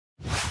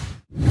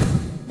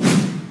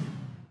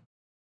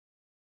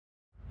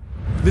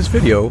This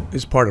video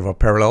is part of our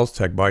Parallels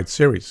Tech Bytes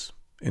series.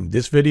 In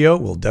this video,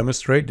 we'll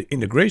demonstrate the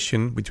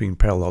integration between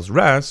Parallels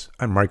RAS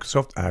and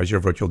Microsoft Azure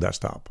Virtual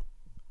Desktop.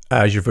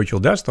 Azure Virtual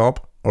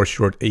Desktop, or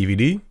short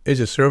AVD, is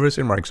a service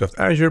in Microsoft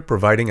Azure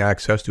providing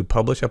access to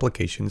published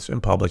applications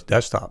and published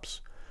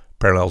desktops.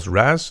 Parallels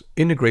RAS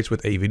integrates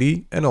with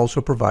AVD and also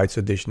provides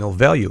additional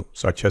value,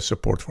 such as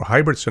support for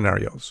hybrid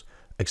scenarios,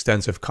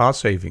 extensive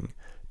cost saving,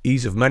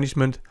 ease of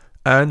management,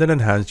 and an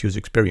enhanced user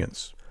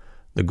experience.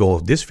 The goal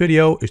of this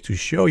video is to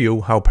show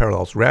you how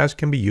Parallels RAS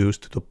can be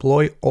used to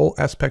deploy all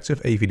aspects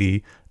of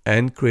AVD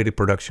and create a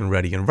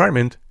production-ready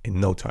environment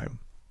in no time.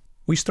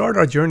 We start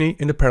our journey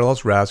in the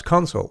Parallels RAS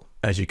console.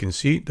 As you can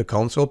see, the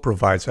console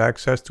provides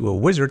access to a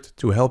wizard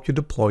to help you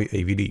deploy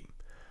AVD.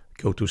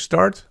 Go to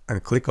Start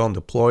and click on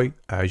Deploy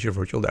Azure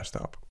Virtual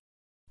Desktop.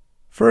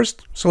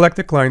 First, select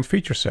the client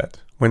feature set.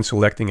 When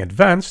selecting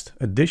Advanced,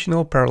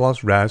 additional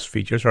Parallels RAS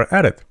features are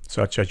added,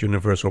 such as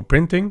universal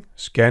printing,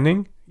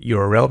 scanning,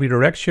 URL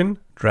redirection,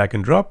 drag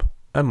and drop,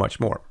 and much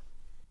more.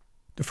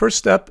 The first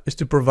step is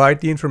to provide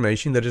the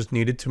information that is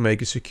needed to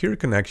make a secure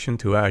connection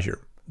to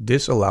Azure.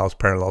 This allows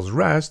Parallels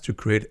RAS to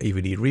create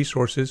AVD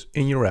resources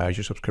in your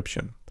Azure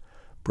subscription.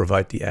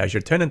 Provide the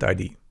Azure Tenant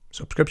ID,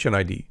 Subscription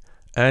ID,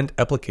 and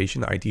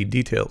Application ID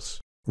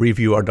details.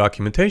 Review our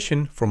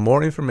documentation for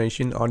more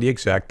information on the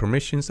exact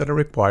permissions that are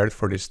required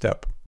for this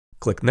step.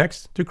 Click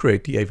Next to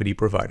create the AVD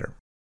provider.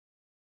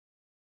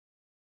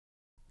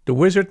 The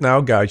wizard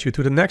now guides you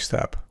to the next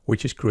step,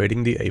 which is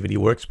creating the AVD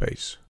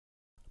workspace.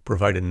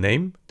 Provide a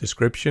name,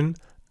 description,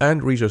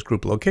 and resource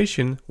group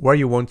location where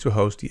you want to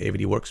host the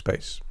AVD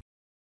workspace.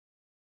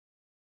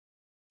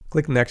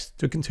 Click Next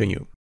to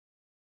continue.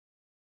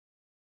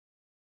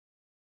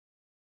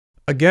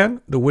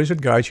 Again, the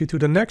wizard guides you to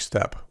the next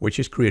step, which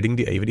is creating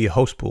the AVD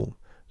host pool.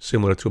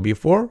 Similar to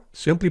before,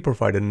 simply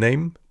provide a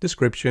name,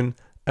 description,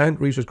 and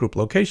resource group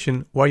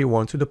location where you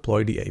want to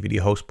deploy the AVD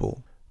host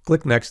pool.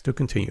 Click Next to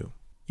continue.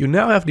 You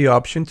now have the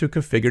option to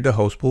configure the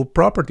host pool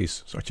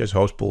properties, such as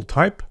host pool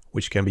type,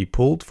 which can be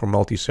pooled for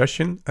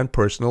multi-session and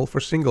personal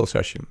for single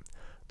session,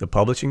 the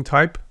publishing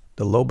type,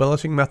 the load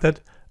balancing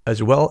method,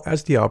 as well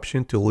as the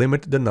option to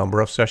limit the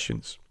number of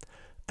sessions.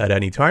 At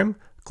any time,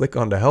 click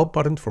on the Help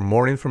button for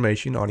more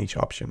information on each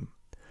option.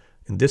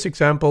 In this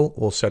example,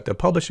 we'll set the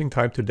publishing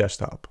type to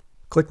desktop.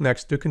 Click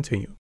Next to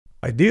continue.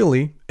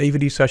 Ideally,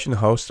 AVD session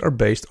hosts are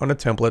based on a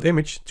template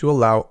image to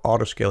allow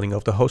autoscaling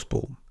of the host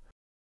pool.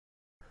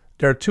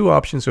 There are two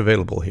options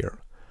available here.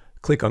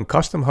 Click on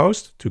Custom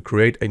Host to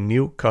create a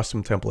new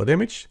custom template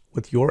image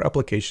with your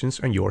applications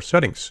and your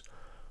settings.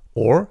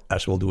 Or,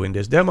 as we'll do in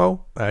this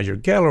demo, Azure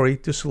Gallery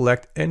to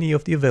select any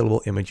of the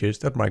available images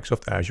that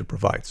Microsoft Azure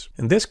provides.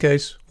 In this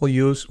case, we'll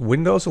use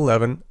Windows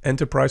 11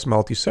 Enterprise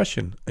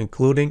Multi-Session,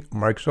 including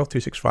Microsoft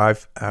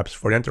 365 apps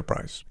for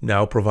Enterprise.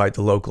 Now provide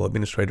the local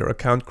administrator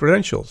account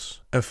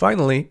credentials. And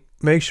finally,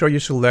 make sure you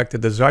select the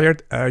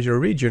desired Azure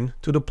region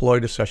to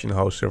deploy the session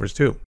host service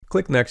to.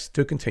 Click Next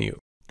to continue.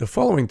 The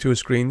following two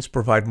screens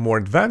provide more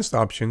advanced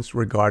options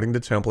regarding the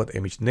template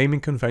image naming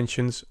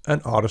conventions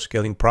and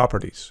autoscaling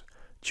properties.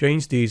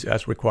 Change these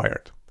as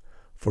required.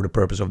 For the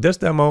purpose of this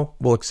demo,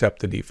 we'll accept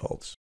the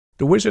defaults.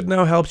 The wizard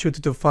now helps you to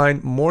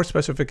define more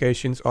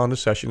specifications on the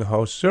session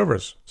host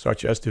servers,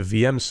 such as the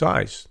VM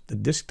size, the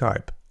disk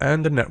type,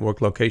 and the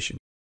network location.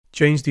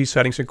 Change these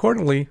settings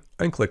accordingly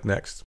and click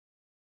Next.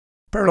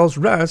 Parallels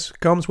RAS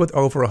comes with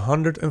over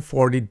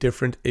 140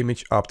 different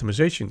image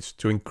optimizations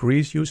to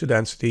increase user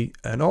density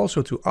and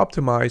also to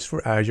optimize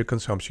for Azure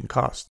consumption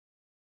cost.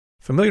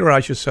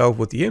 Familiarize yourself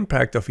with the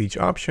impact of each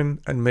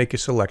option and make a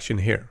selection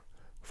here.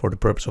 For the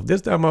purpose of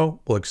this demo,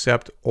 we'll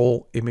accept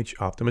all image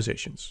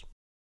optimizations.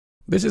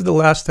 This is the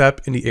last step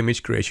in the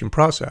image creation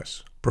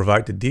process.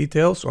 Provide the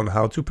details on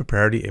how to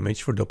prepare the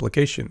image for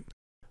duplication.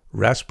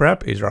 RAS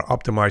prep is our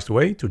optimized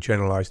way to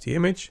generalize the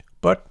image,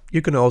 but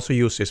you can also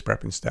use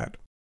sysprep instead.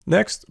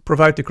 Next,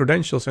 provide the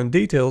credentials and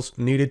details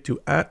needed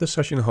to add the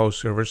session host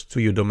servers to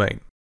your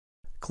domain.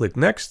 Click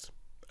Next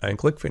and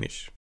click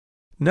Finish.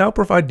 Now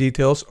provide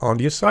details on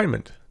the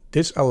assignment.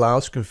 This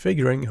allows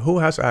configuring who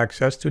has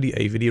access to the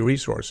AVD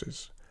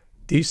resources.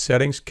 These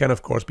settings can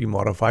of course be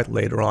modified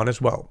later on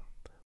as well.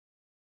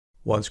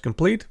 Once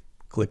complete,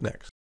 click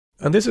Next.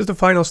 And this is the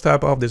final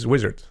step of this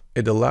wizard.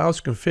 It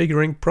allows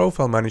configuring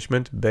profile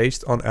management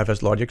based on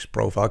FSLogix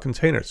profile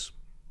containers.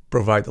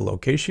 Provide the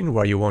location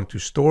where you want to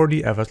store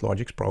the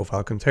FSLogix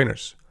profile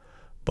containers.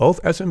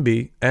 Both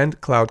SMB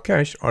and Cloud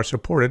Cache are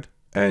supported,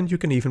 and you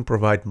can even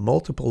provide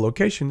multiple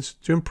locations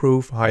to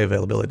improve high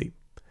availability.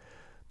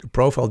 The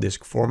profile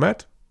disk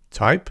format,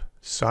 type,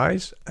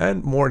 size,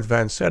 and more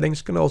advanced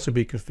settings can also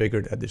be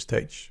configured at this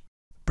stage.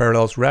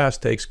 Parallels RAS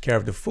takes care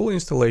of the full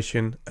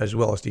installation as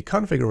well as the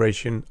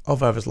configuration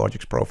of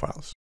FSLogix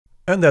profiles.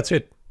 And that's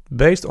it.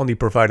 Based on the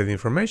provided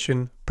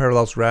information,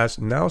 Parallels RAS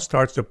now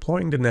starts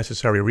deploying the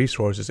necessary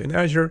resources in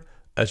Azure,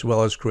 as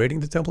well as creating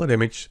the template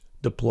image,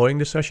 deploying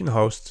the session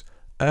hosts,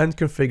 and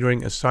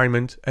configuring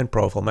assignment and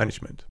profile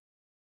management.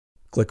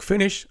 Click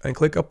Finish and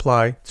click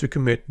Apply to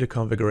commit the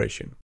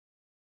configuration.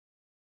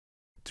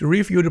 To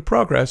review the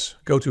progress,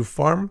 go to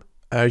Farm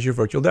Azure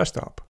Virtual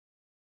Desktop.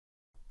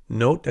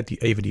 note that the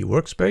AVD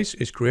workspace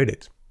is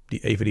created, the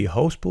AVD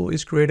host pool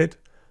is created,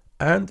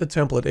 and the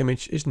template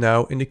image is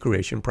now in the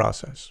creation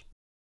process.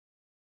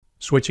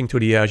 Switching to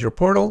the Azure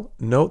Portal,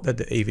 note that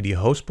the AVD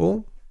host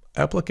pool,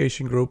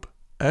 application group,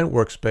 and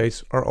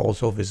workspace are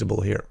also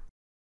visible here.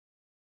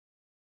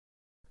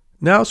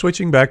 Now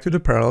switching back to the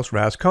Parallels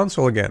RAS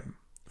console again.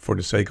 For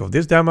the sake of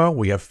this demo,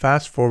 we have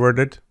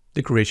fast-forwarded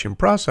the creation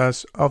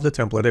process of the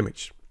template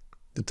image.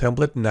 The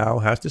template now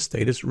has the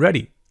status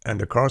ready, and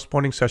the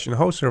corresponding session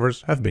host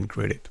servers have been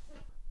created.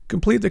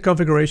 Complete the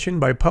configuration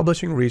by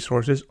publishing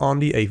resources on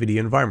the AVD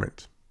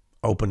environment.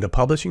 Open the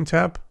Publishing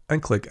tab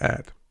and click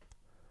Add.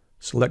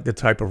 Select the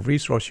type of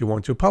resource you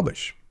want to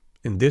publish.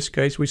 In this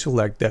case, we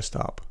select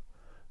Desktop.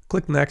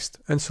 Click Next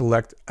and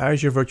select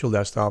Azure Virtual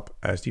Desktop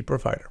as the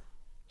provider.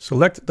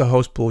 Select the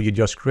host pool you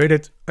just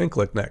created and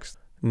click Next.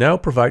 Now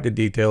provide the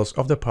details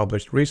of the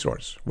published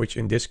resource, which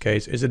in this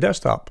case is a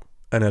desktop.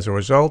 And as a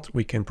result,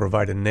 we can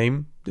provide a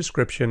name,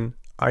 description,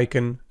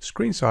 icon,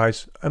 screen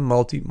size, and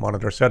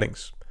multi-monitor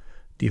settings.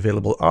 The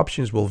available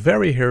options will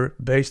vary here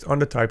based on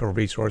the type of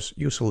resource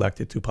you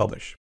selected to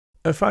publish.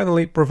 And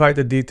finally, provide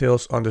the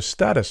details on the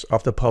status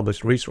of the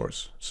published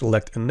resource.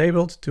 Select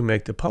Enabled to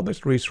make the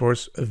published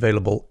resource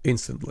available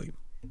instantly.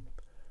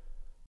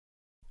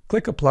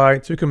 Click Apply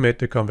to commit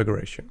the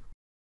configuration.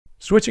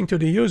 Switching to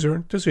the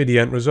user to see the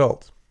end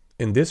result.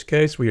 In this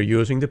case, we are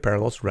using the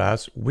Parallels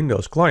RAS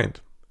Windows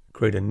client.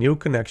 Create a new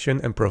connection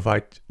and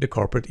provide the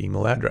corporate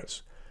email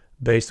address.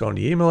 Based on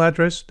the email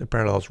address, the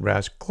Parallels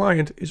RAS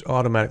client is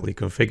automatically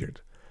configured.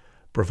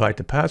 Provide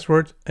the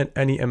password and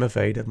any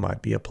MFA that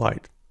might be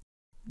applied.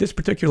 This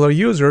particular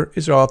user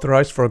is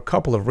authorized for a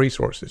couple of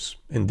resources.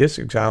 In this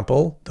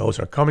example, those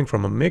are coming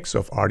from a mix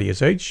of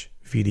RDSH,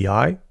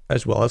 VDI,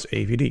 as well as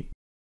AVD.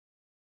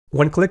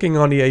 When clicking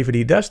on the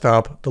AVD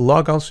desktop, the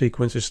logon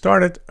sequence is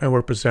started and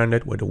we're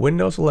presented with a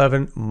Windows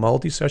 11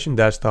 multi-session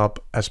desktop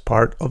as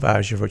part of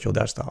Azure Virtual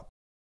Desktop.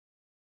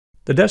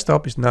 The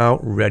desktop is now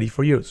ready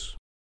for use.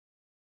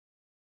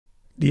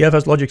 The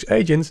FSLogix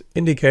agent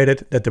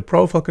indicated that the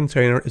profile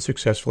container is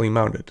successfully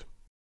mounted.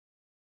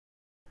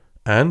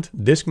 And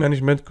disk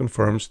management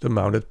confirms the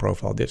mounted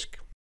profile disk.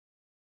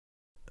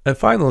 And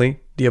finally,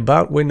 the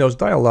About Windows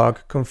dialog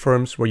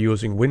confirms we're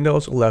using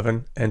Windows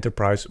 11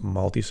 Enterprise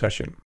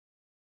Multi-Session.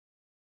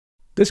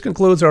 This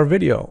concludes our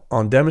video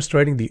on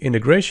demonstrating the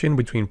integration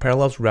between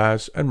Parallels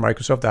RAS and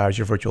Microsoft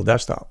Azure Virtual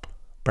Desktop.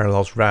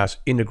 Parallels RAS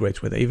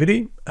integrates with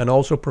AVD and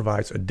also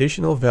provides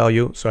additional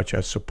value such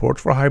as support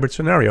for hybrid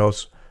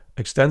scenarios,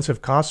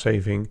 extensive cost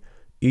saving,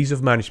 ease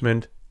of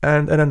management,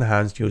 and an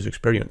enhanced user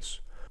experience.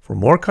 For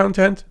more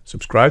content,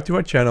 subscribe to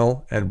our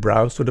channel and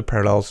browse to the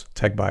Parallels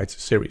Tech Bytes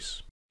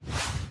series.